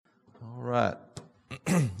right.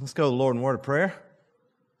 Let's go to the Lord in word of prayer.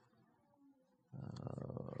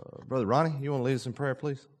 Brother Ronnie, you want to lead us in prayer,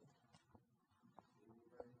 please?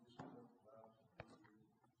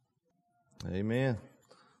 Amen.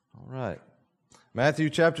 All right. Matthew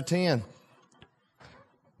chapter 10.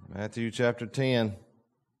 Matthew chapter 10.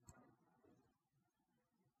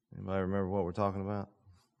 Anybody remember what we're talking about?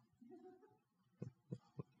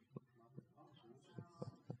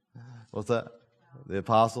 What's that? The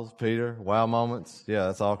apostles, Peter, wow moments. Yeah,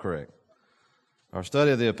 that's all correct. Our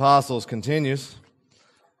study of the apostles continues.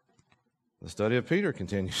 The study of Peter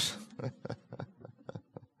continues.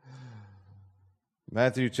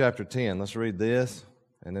 Matthew chapter 10. Let's read this,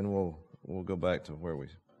 and then we'll go back to where we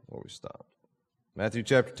stopped. Matthew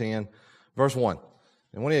chapter 10, verse 1.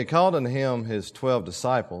 And when he had called unto him his 12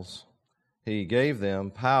 disciples, he gave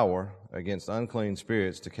them power against unclean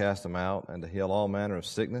spirits to cast them out and to heal all manner of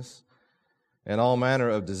sickness and all manner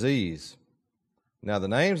of disease. Now the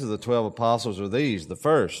names of the 12 apostles are these. The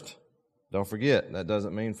first, don't forget, that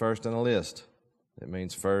doesn't mean first in a list. It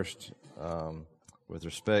means first with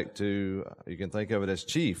respect to, you can think of it as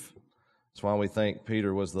chief. That's why we think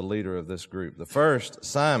Peter was the leader of this group. The first,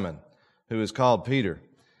 Simon, who is called Peter,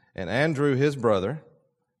 and Andrew his brother,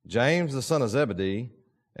 James the son of Zebedee,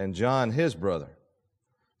 and John his brother,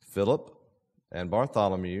 Philip and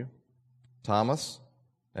Bartholomew, Thomas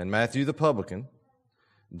and Matthew the publican,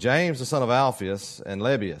 James the son of Alphaeus and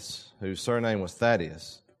Lebbaeus, whose surname was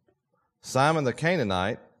Thaddeus, Simon the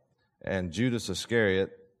Canaanite, and Judas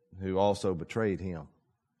Iscariot, who also betrayed him.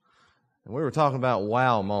 And we were talking about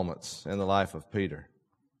wow moments in the life of Peter.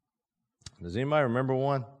 Does anybody remember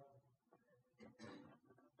one?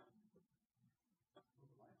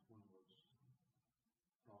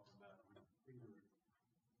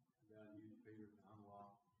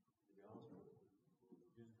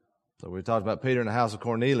 So we talked about Peter in the house of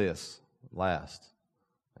Cornelius last,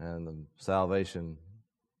 and the salvation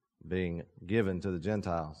being given to the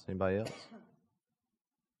Gentiles. Anybody else?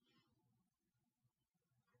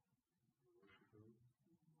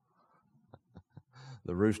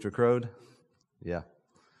 The rooster crowed? Yeah,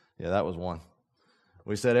 that was one.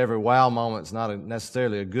 We said every wow moment's not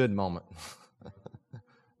necessarily a good moment.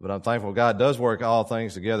 But I'm thankful God does work all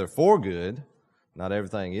things together for good. Not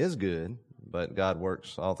everything is good, but God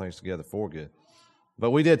works all things together for good. But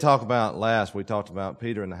we did talk about we talked about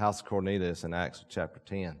Peter in the house of Cornelius in Acts chapter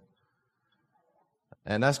 10.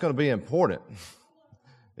 And that's going to be important.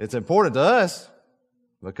 It's important to us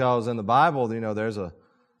because in the Bible, there's a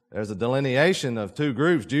delineation of two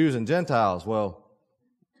groups, Jews and Gentiles. Well,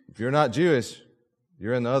 if you're not Jewish,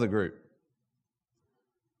 you're in the other group.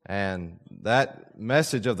 And that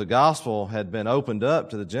message of the gospel had been opened up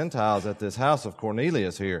to the Gentiles at this house of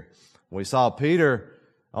Cornelius here. We saw Peter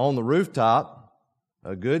on the rooftop,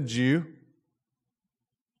 a good Jew,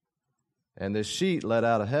 and this sheet let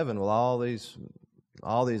out of heaven with all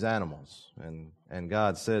these animals. And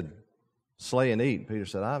God said, slay and eat. Peter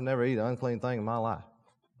said, I've never eaten an unclean thing in my life.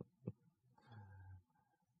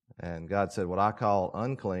 And God said, what I call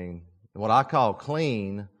unclean, what I call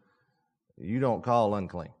clean, you don't call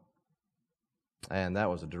unclean. And that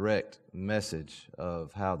was a direct message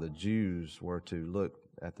of how the Jews were to look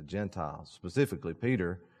at the Gentiles, specifically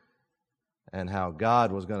Peter, and how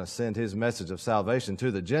God was going to send his message of salvation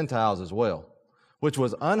to the Gentiles as well, which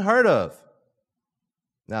was unheard of.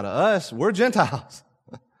 Now to us, we're Gentiles.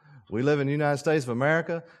 We live in the United States of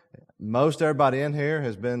America. Most everybody in here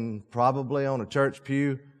has been probably on a church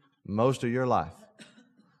pew most of your life.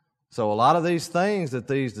 So a lot of these things that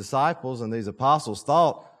these disciples and these apostles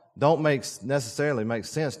thought don't necessarily make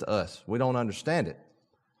sense to us. We don't understand it.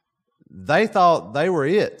 They thought they were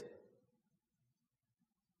it.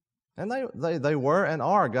 And they were and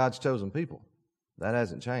are God's chosen people. That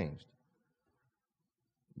hasn't changed.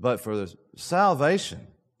 But for the salvation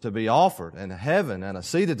to be offered in heaven and a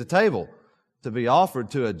seat at the table to be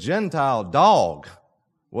offered to a Gentile dog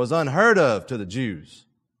was unheard of to the Jews.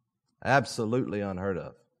 Absolutely unheard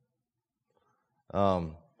of.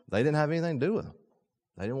 They didn't have anything to do with them.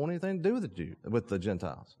 They didn't want anything to do with the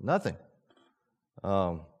Gentiles. Nothing.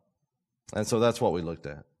 And so that's what we looked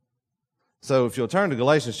at. So if you'll turn to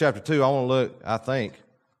Galatians chapter 2, I want to look, I think,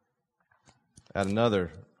 at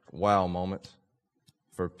another wow moment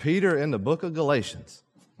for Peter in the book of Galatians.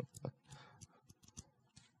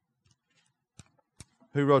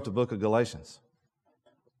 Who wrote the book of Galatians?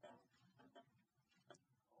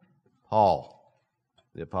 Paul,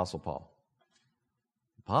 the Apostle Paul.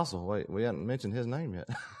 Apostle, wait, we haven't mentioned his name yet.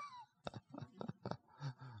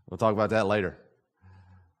 We'll talk about that later.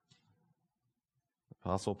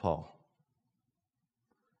 Apostle Paul.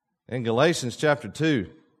 In Galatians chapter 2,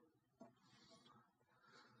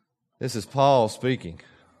 This is Paul speaking,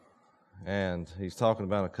 and he's talking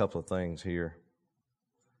about a couple of things here.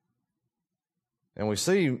 And we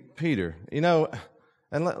see Peter, and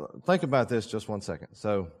think about this just 1 second.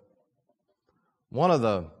 So, one of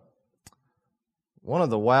the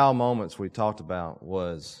wow moments we talked about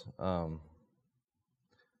was,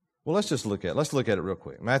 let's look at it real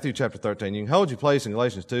quick. Matthew chapter 13. You can hold your place in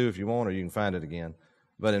Galatians 2 if you want, or you can find it again.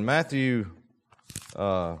 But in Matthew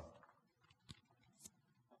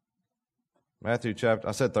chapter,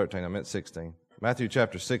 I said 13, I meant 16. Matthew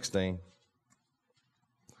chapter 16.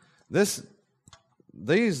 These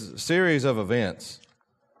series of events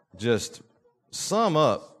just sum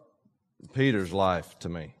up Peter's life to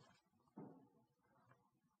me.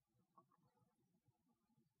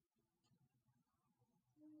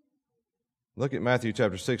 Look at Matthew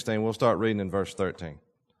chapter 16. We'll start reading in verse 13.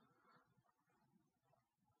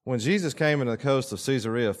 When Jesus came into the coast of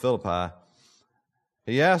Caesarea Philippi,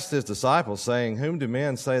 he asked his disciples, saying, "Whom do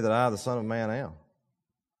men say that I, the Son of Man, am?"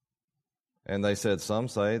 And they said, "Some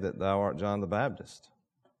say that thou art John the Baptist,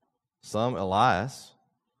 some Elias,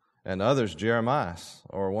 and others Jeremiah,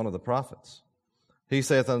 or one of the prophets." He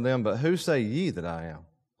saith unto them, "But who say ye that I am?"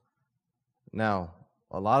 Now,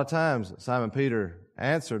 a lot of times Simon Peter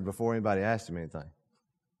answered before anybody asked him anything,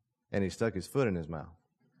 and he stuck his foot in his mouth.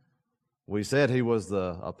 We said he was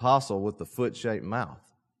the apostle with the foot-shaped mouth.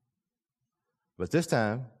 But this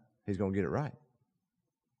time, he's going to get it right.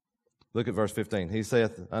 Look at verse 15. He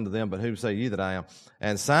saith unto them, "But who say ye that I am?"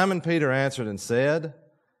 And Simon Peter answered and said,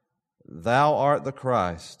 "Thou art the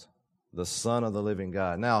Christ, the Son of the living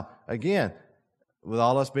God." Now, again, with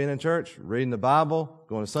all us being in church, reading the Bible,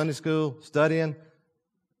 going to Sunday school, studying,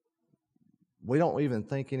 we don't even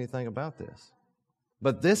think anything about this.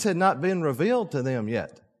 But this had not been revealed to them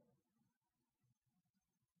yet.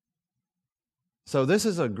 So this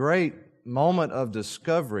is a great moment of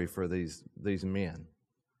discovery for these men.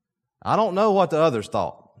 I don't know what the others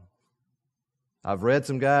thought. I've read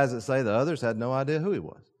some guys that say the others had no idea who he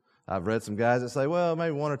was. I've read some guys that say, well,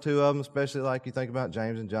 maybe one or two of them, especially like you think about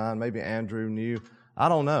James and John, maybe Andrew knew. I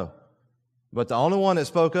don't know. But the only one that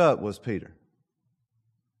spoke up was Peter.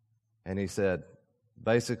 And he said,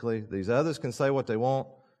 basically, these others can say what they want,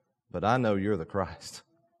 but I know you're the Christ,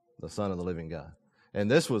 the Son of the living God.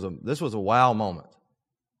 And this was a wow moment,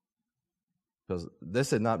 because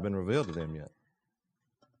this had not been revealed to them yet.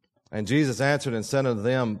 And Jesus answered and said unto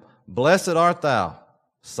them, "Blessed art thou,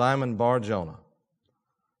 Simon Bar-Jonah,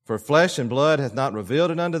 for flesh and blood hath not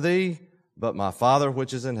revealed it unto thee, but my Father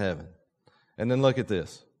which is in heaven." And then look at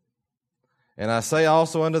this. "And I say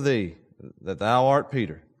also unto thee that thou art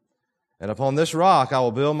Peter, and upon this rock I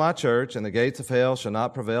will build my church, and the gates of hell shall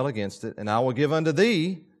not prevail against it. And I will give unto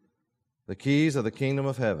thee the keys of the kingdom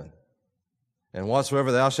of heaven. And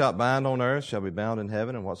whatsoever thou shalt bind on earth shall be bound in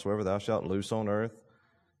heaven, and whatsoever thou shalt loose on earth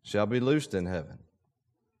shall be loosed in heaven."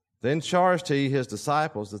 Then charged he his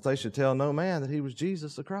disciples that they should tell no man that he was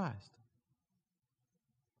Jesus the Christ.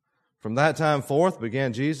 From that time forth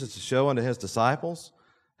began Jesus to show unto his disciples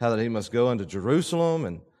how that he must go unto Jerusalem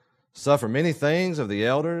and suffer many things of the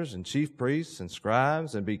elders and chief priests and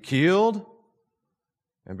scribes, and be killed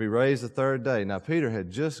and be raised the third day. Now Peter had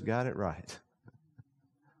just got it right.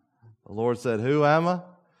 The Lord said, "Who am I?"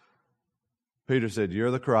 Peter said,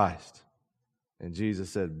 "You're the Christ." And Jesus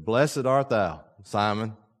said, "Blessed art thou,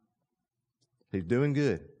 Simon." He's doing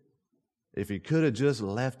good. If he could have just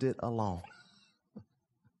left it alone.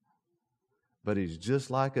 But he's just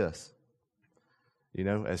like us.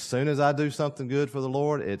 As soon as I do something good for the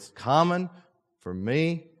Lord, it's common for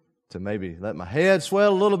me to maybe let my head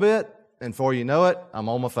swell a little bit, and before you know it, I'm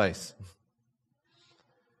on my face.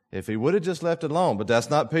 If he would have just left it alone, but that's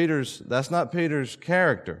not Peter's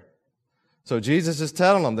character. So Jesus is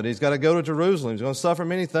telling him that he's got to go to Jerusalem. He's going to suffer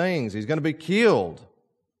many things. He's going to be killed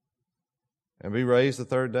and be raised the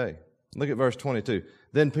third day. Look at verse 22.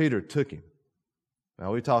 Then Peter took him.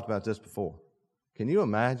 Now, we talked about this before. Can you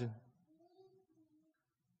imagine?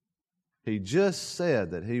 He just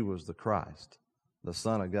said that he was the Christ, the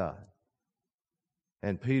Son of God.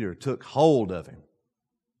 And Peter took hold of him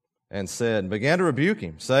and began to rebuke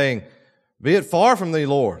him, saying, "Be it far from thee,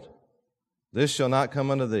 Lord. This shall not come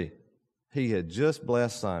unto thee." He had just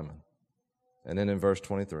blessed Simon. And then in verse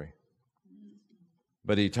 23.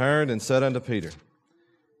 But he turned and said unto Peter,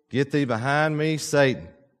 "Get thee behind me, Satan.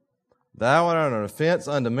 Thou art an offense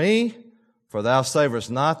unto me, for thou savorest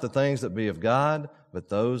not the things that be of God, but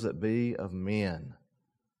those that be of men."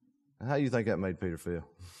 How do you think that made Peter feel?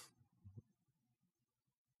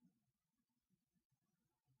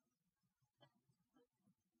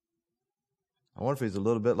 I wonder if he's a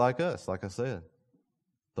little bit like us, like I said.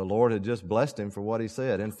 The Lord had just blessed him for what he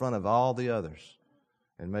said in front of all the others.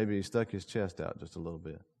 And maybe he stuck his chest out just a little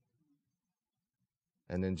bit.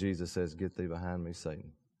 And then Jesus says, "Get thee behind me,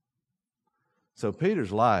 Satan." So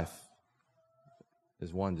Peter's life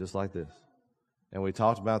is one just like this. And we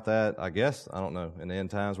talked about that, I guess, I don't know, in the end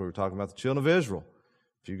times we were talking about the children of Israel.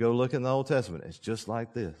 If you go look in the Old Testament, it's just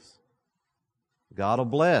like this. God will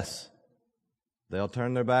bless. They'll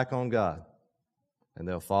turn their back on God. And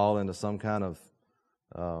they'll fall into some kind of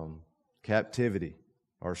captivity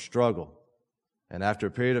or struggle. And after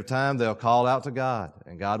a period of time, they'll call out to God.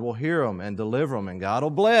 And God will hear them and deliver them. And God will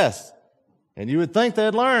bless. And you would think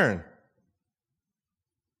they'd learn.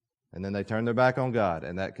 And then they turn their back on God.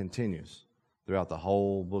 And that continues throughout the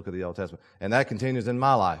whole book of the Old Testament. And that continues in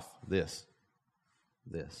my life. This.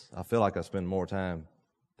 I feel like I spend more time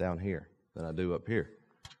down here than I do up here.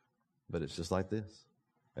 But it's just like this.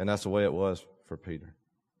 And that's the way it was for Peter.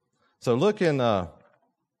 So look in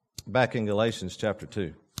back in Galatians chapter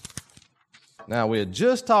 2. Now, we had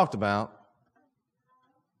just talked about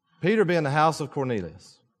Peter being in the house of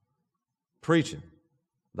Cornelius, preaching.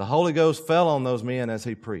 The Holy Ghost fell on those men as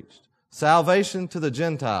he preached. Salvation to the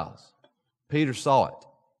Gentiles. Peter saw it.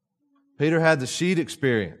 Peter had the sheet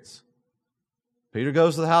experience. Peter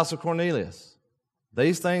goes to the house of Cornelius.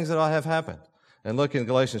 These things that have happened. And look in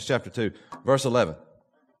Galatians chapter 2, verse 11.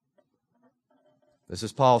 This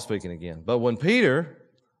is Paul speaking again. But when Peter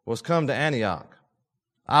was come to Antioch,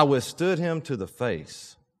 I withstood him to the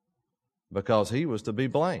face, because he was to be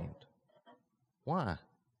blamed. Why?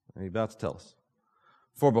 And he's about to tell us.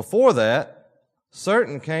 For before that,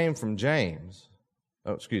 certain came from James.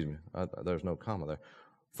 Oh, excuse me. There's no comma there.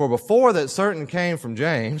 For before that certain came from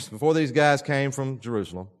James, before these guys came from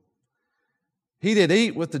Jerusalem, he did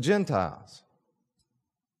eat with the Gentiles.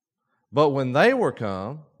 But when they were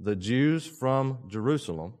come, the Jews from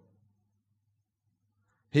Jerusalem,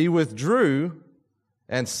 he withdrew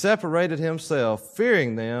and separated himself,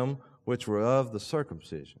 fearing them which were of the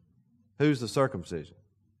circumcision. Who's the circumcision?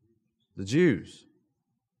 The Jews.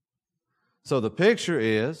 So the picture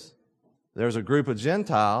is, there's a group of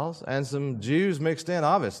Gentiles and some Jews mixed in,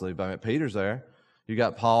 obviously. Peter's there. You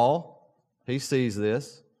got Paul. He sees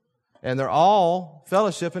this. And they're all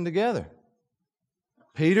fellowshipping together.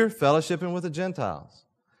 Peter fellowshipping with the Gentiles.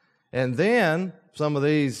 And then some of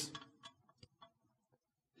these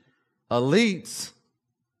elites,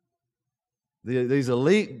 these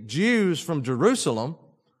elite Jews from Jerusalem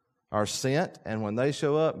are sent, and when they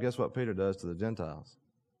show up, guess what Peter does to the Gentiles?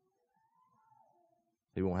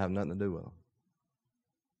 He won't have nothing to do with them.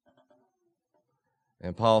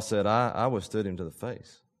 And Paul said, I withstood him to the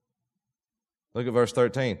face. Look at verse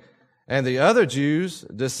 13. And the other Jews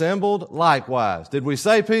dissembled likewise. Did we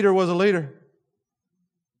say Peter was a leader?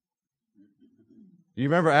 You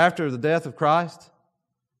remember after the death of Christ?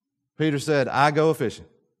 Peter said, I go a-fishing.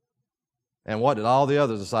 And what did all the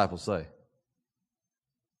other disciples say?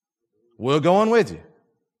 We're going with you.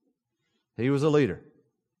 He was a leader.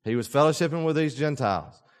 He was fellowshipping with these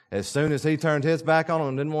Gentiles. As soon as he turned his back on them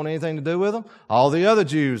and didn't want anything to do with them, all the other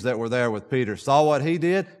Jews that were there with Peter saw what he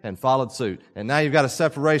did and followed suit. And now you've got a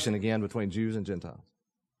separation again between Jews and Gentiles.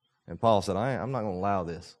 And Paul said, I'm not going to allow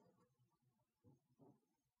this.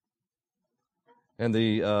 And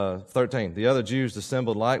the 13, the other Jews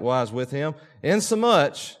dissembled likewise with him,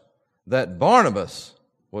 insomuch that Barnabas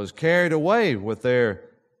was carried away with their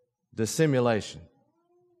dissimulation.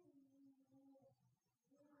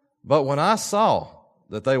 But when I saw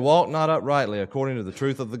that they walked not uprightly according to the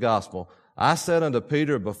truth of the gospel, I said unto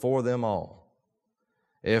Peter before them all,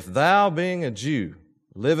 if thou, being a Jew,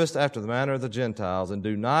 livest after the manner of the Gentiles, and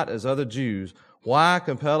do not as other Jews, why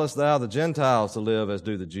compellest thou the Gentiles to live as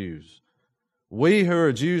do the Jews? We who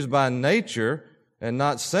are Jews by nature, and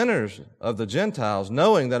not sinners of the Gentiles,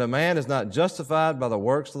 knowing that a man is not justified by the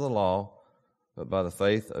works of the law, but by the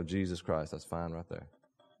faith of Jesus Christ. That's fine right there.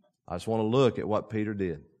 I just want to look at what Peter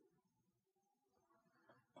did.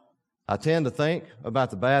 I tend to think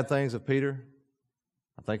about the bad things of Peter.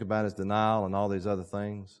 I think about his denial and all these other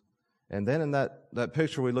things. And then in that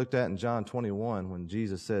picture we looked at in John 21, when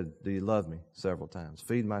Jesus said, do you love me? Several times.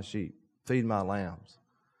 Feed my sheep. Feed my lambs.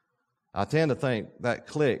 I tend to think that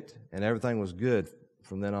clicked and everything was good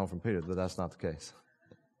from then on from Peter, but that's not the case.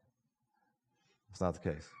 That's not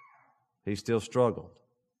the case. He still struggled.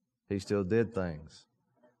 He still did things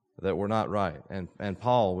that were not right. And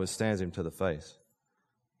Paul withstands him to the face.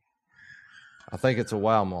 I think it's a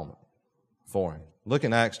wow moment for him. Look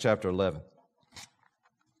in Acts chapter 11.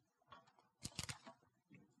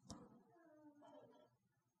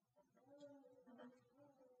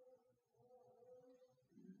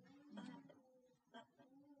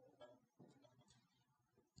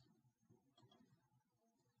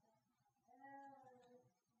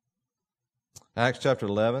 Acts chapter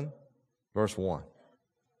 11, verse 1.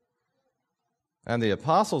 And the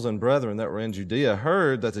apostles and brethren that were in Judea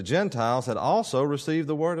heard that the Gentiles had also received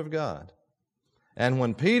the word of God. And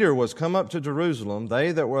when Peter was come up to Jerusalem,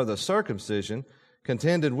 they that were the circumcision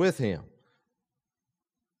contended with him,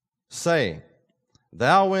 saying,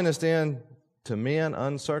 Thou wentest in to men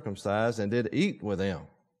uncircumcised, and did eat with them.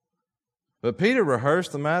 But Peter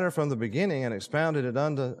rehearsed the matter from the beginning, and expounded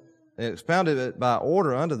it by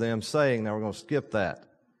order unto them, saying, now we're going to skip that,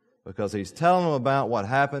 because he's telling them about what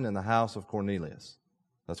happened in the house of Cornelius.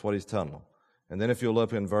 That's what he's telling them. And then if you'll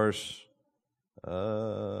look in verse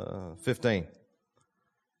 15.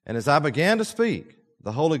 And as I began to speak,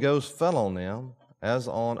 the Holy Ghost fell on them as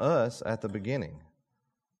on us at the beginning.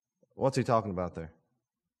 What's he talking about there?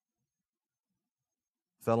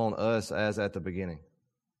 Fell on us as at the beginning.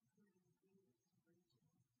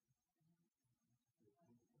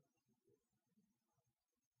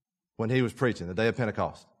 When he was preaching, the day of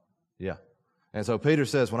Pentecost. Yeah. And so Peter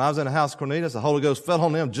says, when I was in the house of Cornelius, the Holy Ghost fell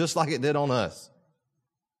on them just like it did on us.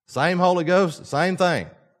 Same Holy Ghost, same thing.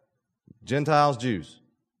 Gentiles, Jews.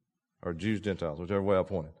 Or Jews, Gentiles, whichever way I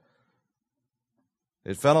point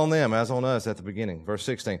it. It fell on them as on us at the beginning. Verse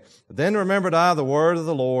 16. Then remembered I the word of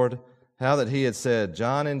the Lord, how that he had said,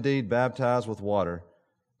 John indeed baptized with water,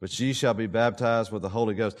 but ye shall be baptized with the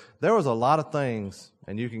Holy Ghost. There was a lot of things,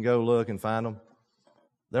 and you can go look and find them.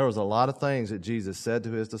 There was a lot of things that Jesus said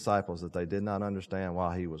to his disciples that they did not understand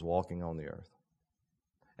while he was walking on the earth.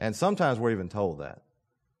 And sometimes we're even told that.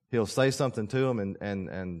 He'll say something to them,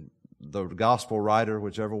 and the gospel writer,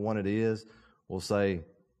 whichever one it is, will say,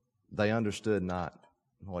 they understood not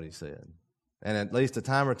what he said. And at least a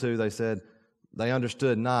time or two they said, they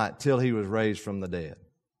understood not till he was raised from the dead.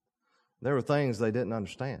 There were things they didn't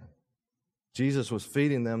understand. Jesus was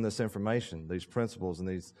feeding them this information, these principles and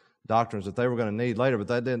these doctrines that they were going to need later, but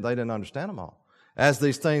they didn't understand them all. As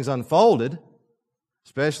these things unfolded,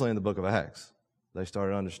 especially in the book of Acts, they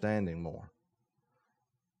started understanding more.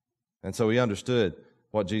 And so he understood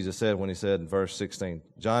what Jesus said when he said in verse 16,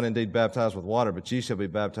 John indeed baptized with water, but ye shall be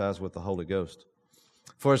baptized with the Holy Ghost.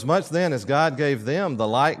 For as much then as God gave them the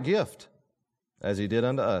like gift, as he did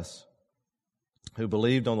unto us, who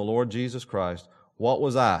believed on the Lord Jesus Christ, what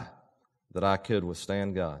was I that I could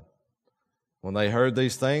withstand God? When they heard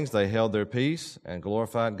these things, they held their peace and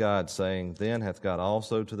glorified God, saying, Then hath God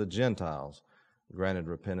also to the Gentiles granted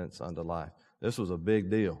repentance unto life. This was a big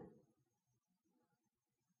deal.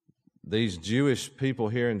 These Jewish people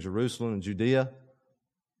here in Jerusalem and Judea,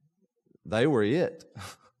 they were it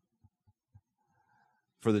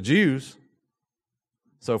for the Jews.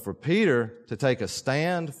 So for Peter to take a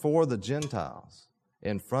stand for the Gentiles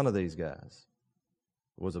in front of these guys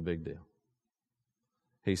was a big deal.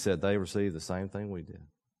 He said they received the same thing we did.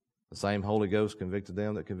 The same Holy Ghost convicted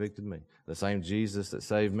them that convicted me. The same Jesus that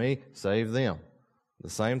saved me saved them. The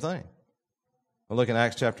same thing. We'll look in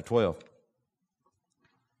Acts chapter 12.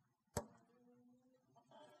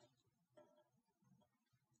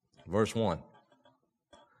 Verse 1.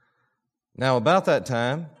 Now about that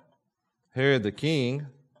time, Herod the king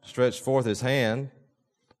stretched forth his hand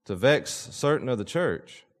to vex certain of the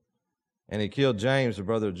church, and he killed James, the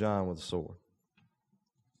brother of John, with a sword.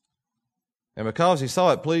 And because he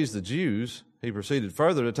saw it pleased the Jews, he proceeded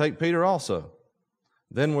further to take Peter also.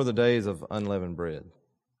 Then were the days of unleavened bread.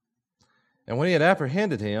 And when he had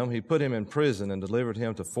apprehended him, he put him in prison and delivered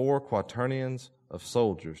him to 4 quaternions of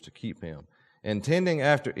soldiers to keep him, intending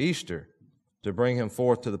after Easter to bring him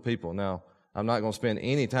forth to the people. Now, I'm not going to spend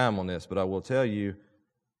any time on this, but I will tell you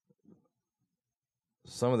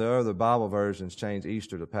some of the other Bible versions change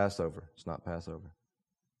Easter to Passover. It's not Passover.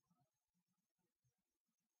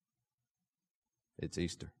 It's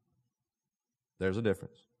Easter. There's a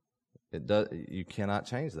difference. You cannot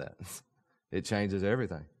change that. It changes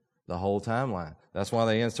everything. The whole timeline. That's why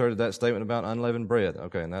they inserted that statement about unleavened bread.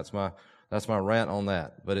 Okay, and that's my rant on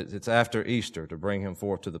that. But it's after Easter to bring him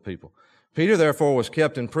forth to the people. Peter, therefore, was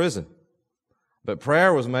kept in prison. But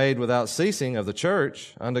prayer was made without ceasing of the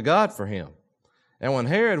church unto God for him. And when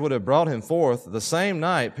Herod would have brought him forth, the same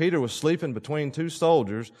night Peter was sleeping between 2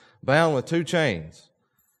 soldiers, bound with 2 chains.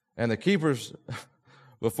 And the keepers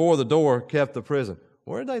before the door kept the prison.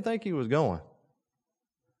 Where did they think he was going?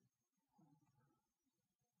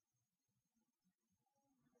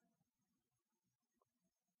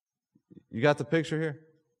 You got the picture here?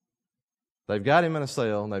 They've got him in a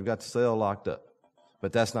cell, and they've got the cell locked up.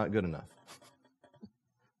 But that's not good enough.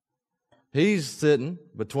 He's sitting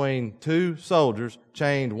between 2 soldiers,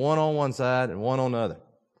 chained, one on one side and one on the other.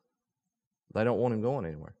 They don't want him going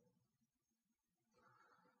anywhere.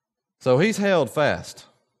 So he's held fast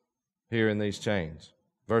here in these chains.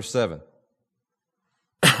 Verse 7.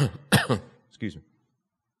 Excuse me.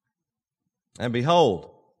 And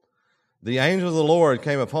behold, the angel of the Lord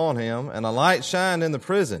came upon him, and a light shined in the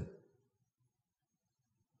prison.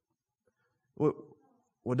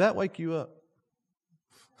 Would that wake you up?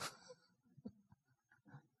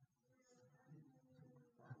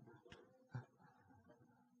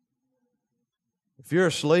 If you're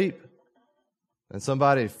asleep and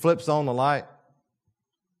somebody flips on the light,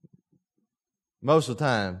 most of the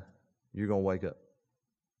time you're going to wake up.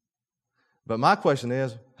 But my question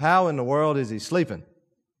is, how in the world is he sleeping?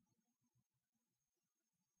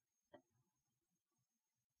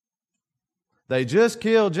 They just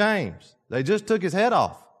killed James. They just took his head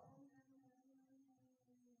off.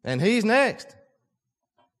 And he's next.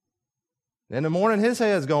 In the morning, his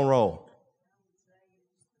head's going to roll.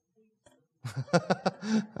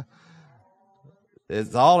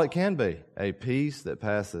 It's all it can be. A peace that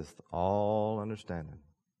passeth all understanding.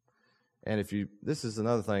 And this is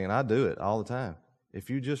another thing, and I do it all the time. If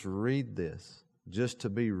you just read this, just to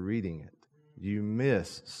be reading it, you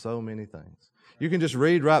miss so many things. You can just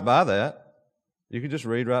read right by that.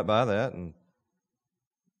 And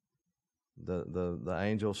the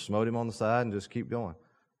angel smote him on the side and just keep going.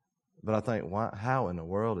 But I think, how in the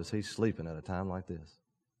world is he sleeping at a time like this?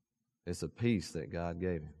 It's a peace that God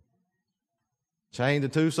gave him. Chained to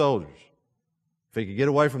 2 soldiers. If he could get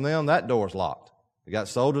away from them, that door's locked. You got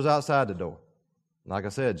soldiers outside the door. Like I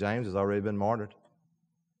said, James has already been martyred,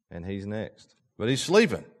 and he's next. But he's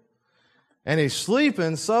sleeping. And he's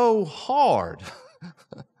sleeping so hard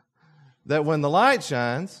that when the light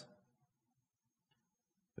shines,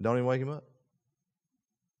 it don't even wake him up.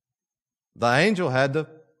 The angel had to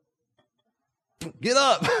get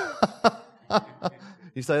up.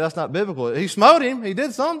 You say that's not biblical. He smote him. He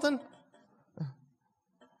did something.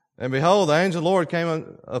 And behold, the angel of the Lord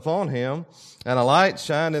came upon him, and a light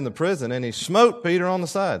shined in the prison, and he smote Peter on the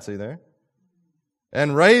side, see there?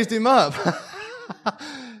 And raised him up.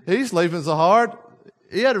 He's sleeping so hard,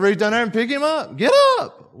 he had to reach down there and pick him up. Get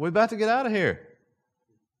up! We're about to get out of here.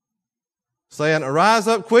 Saying, arise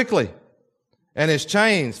up quickly. And his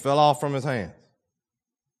chains fell off from his hands.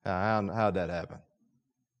 How'd that happen?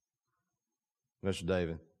 Mr.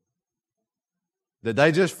 David. Did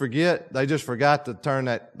they just forget? They just forgot to turn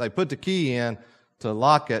that. They put the key in to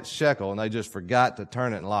lock that shekel, and they just forgot to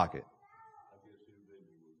turn it and lock it.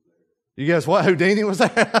 You guess what? Houdini was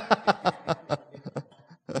there?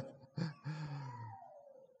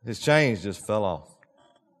 His chains just fell off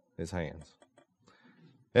his hands.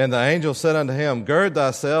 And the angel said unto him, gird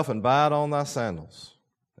thyself and bind on thy sandals.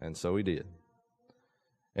 And so he did.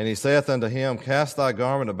 And he saith unto him, cast thy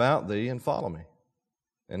garment about thee and follow me.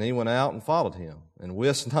 And he went out and followed him, and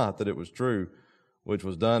wist not that it was true, which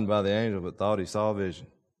was done by the angel, but thought he saw a vision.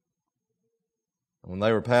 And when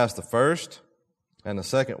they were past the first and the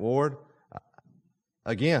second ward,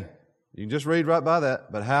 again, you can just read right by that,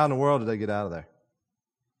 but how in the world did they get out of there?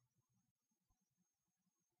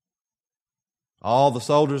 All the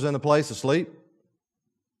soldiers in the place asleep?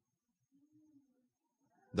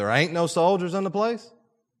 There ain't no soldiers in the place?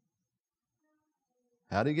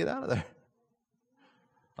 How did he get out of there?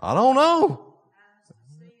 I don't know.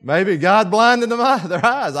 Maybe God blinded their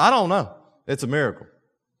eyes. I don't know. It's a miracle.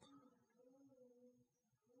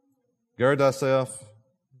 Gird thyself,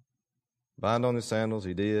 bind on his sandals.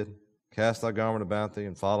 He did. Cast thy garment about thee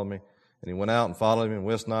and follow me. And he went out and followed him and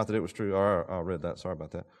wist not that it was true. I read that. Sorry about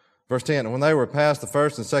that. Verse 10, and when they were past the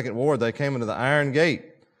first and second ward, they came into the iron gate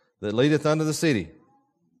that leadeth unto the city,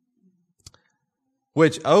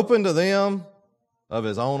 which opened to them of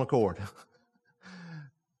his own accord.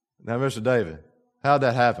 Now, Mr. David, how'd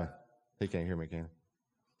that happen? He can't hear me, can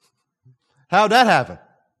he? How'd that happen?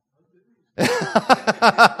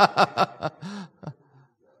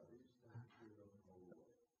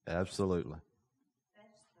 Absolutely.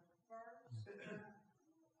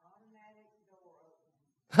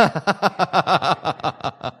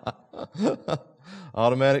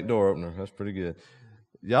 Automatic door opener. That's pretty good.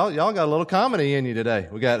 Y'all got a little comedy in you today.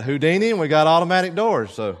 We got Houdini and we got automatic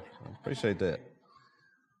doors, so I appreciate that.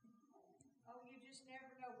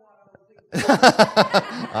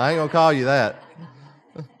 I ain't gonna call you that.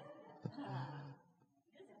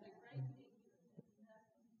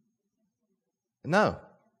 No,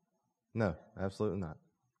 absolutely not.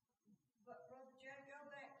 But Brother Joe, go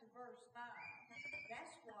back to verse 5.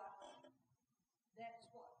 That's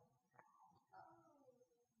what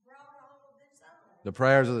brought all of this on. The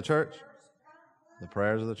prayers of the church. The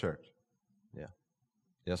prayers of the church. Yeah.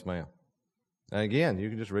 Yes, ma'am. And again, you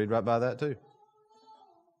can just read right by that too.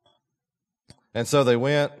 And so they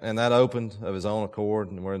went, and that opened of his own accord,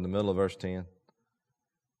 and we're in the middle of verse 10.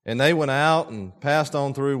 And they went out and passed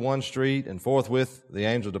on through one street, and forthwith the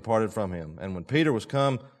angel departed from him. And when Peter was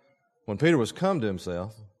come to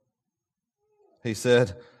himself, he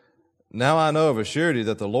said, Now I know of a surety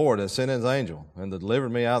that the Lord has sent his angel, and delivered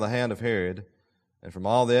me out of the hand of Herod, and from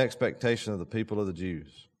all the expectation of the people of the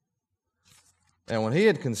Jews. And when he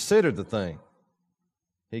had considered the thing,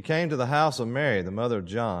 he came to the house of Mary, the mother of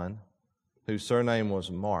John, whose surname was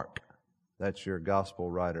Mark. That's your gospel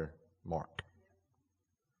writer, Mark.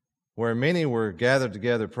 Where many were gathered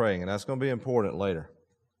together praying, and that's going to be important later.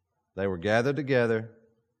 They were gathered together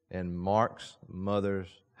in Mark's mother's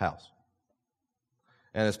house.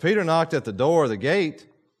 And as Peter knocked at the door of the gate,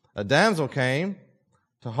 a damsel came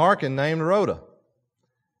to hearken named Rhoda.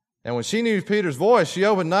 And when she knew Peter's voice, she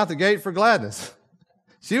opened not the gate for gladness.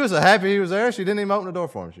 She was so happy he was there, she didn't even open the door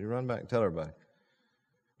for him. She ran back and tell everybody.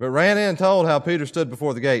 But ran in and told how Peter stood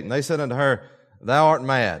before the gate. And they said unto her, Thou art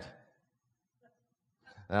mad.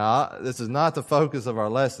 Now, this is not the focus of our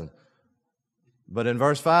lesson. But in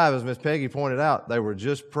verse 5, as Miss Peggy pointed out, they were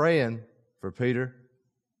just praying for Peter.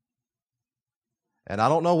 And I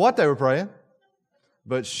don't know what they were praying,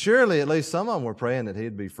 but surely at least some of them were praying that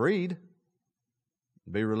he'd be freed,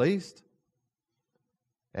 be released.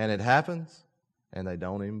 And it happens, and they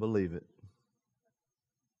don't even believe it.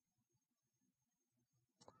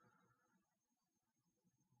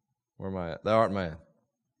 Where am I at? Thou art mad.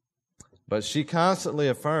 But she constantly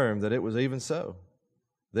affirmed that it was even so.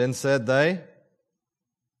 Then said they,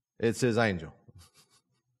 It's his angel.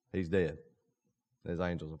 He's dead. His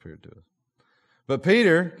angels appeared to us. But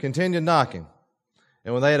Peter continued knocking.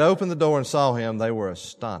 And when they had opened the door and saw him, they were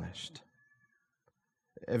astonished.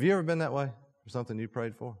 Have you ever been that way for something you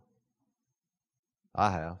prayed for?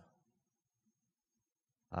 I have.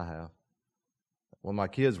 When my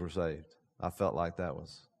kids were saved, I felt like that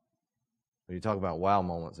was, when you talk about wow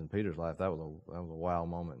moments in Peter's life, that was a wow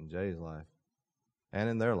moment in Jay's life and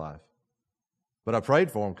in their life. But I prayed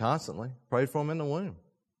for them constantly, prayed for them in the womb.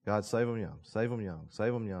 God, save them young, save them young,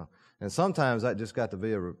 save them young. And sometimes that just got to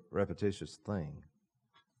be a repetitious thing.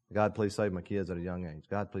 God, please save my kids at a young age.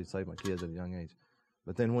 God, please save my kids at a young age.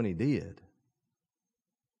 But then when he did,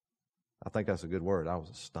 I think that's a good word, I was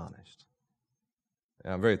astonished.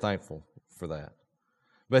 And I'm very thankful for that.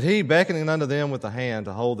 But he, beckoning unto them with the hand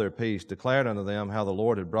to hold their peace, declared unto them how the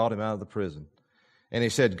Lord had brought him out of the prison. And he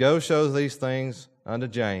said, Go show these things unto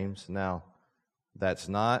James. Now, that's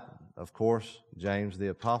not, of course, James the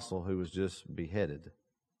apostle who was just beheaded.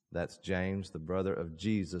 That's James, the brother of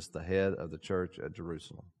Jesus, the head of the church at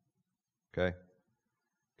Jerusalem. Okay?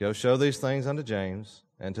 Go show these things unto James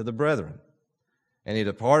and to the brethren. And he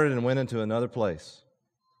departed and went into another place.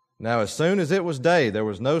 Now, as soon as it was day, there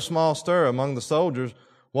was no small stir among the soldiers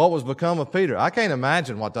what was become of Peter. I can't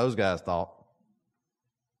imagine what those guys thought.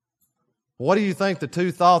 What do you think the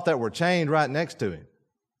two thought that were chained right next to him?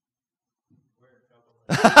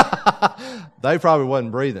 They probably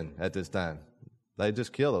wasn't breathing at this time. They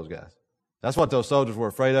just killed those guys. That's what those soldiers were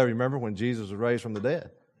afraid of. Remember when Jesus was raised from the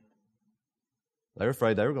dead? They were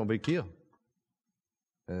afraid they were going to be killed.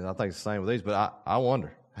 And I think it's the same with these. But I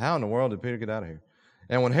wonder, how in the world did Peter get out of here?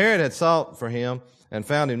 And when Herod had sought for him and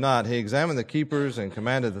found him not, he examined the keepers and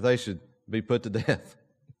commanded that they should be put to death.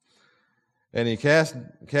 And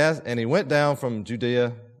he went down from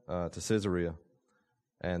Judea to Caesarea,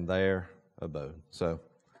 and there abode. So,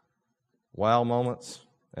 wow moments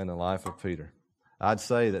in the life of Peter. I'd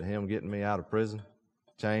say that him getting me out of prison,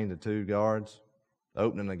 chained to two guards,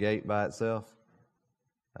 opening the gate by itself,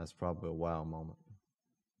 that's probably a wow moment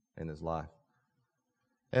in his life.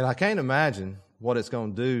 And I can't imagine what it's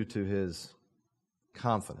going to do to his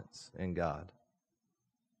confidence in God.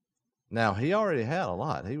 Now, he already had a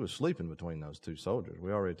lot. He was sleeping between those two soldiers.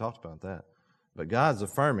 We already talked about that. But God's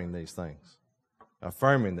affirming these things,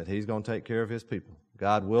 affirming that he's going to take care of his people.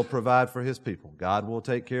 God will provide for his people. God will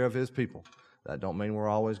take care of his people. That don't mean we're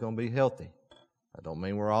always going to be healthy. That don't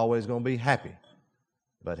mean we're always going to be happy.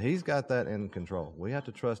 But he's got that in control. We have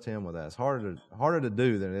to trust him with that. It's harder to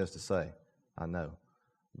do than it is to say, I know.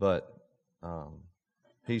 But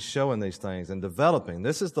he's showing these things and developing.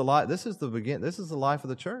 This is the life. This is the life of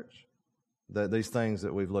the church. These things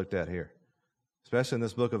that we've looked at here, especially in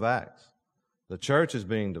this book of Acts, the church is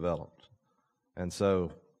being developed, and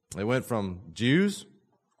so it went from Jews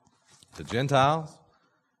to Gentiles,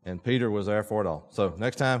 and Peter was there for it all. So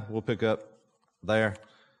next time we'll pick up there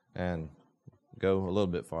and go a little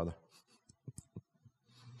bit farther.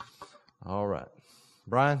 All right,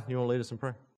 Brian, you want to lead us in prayer?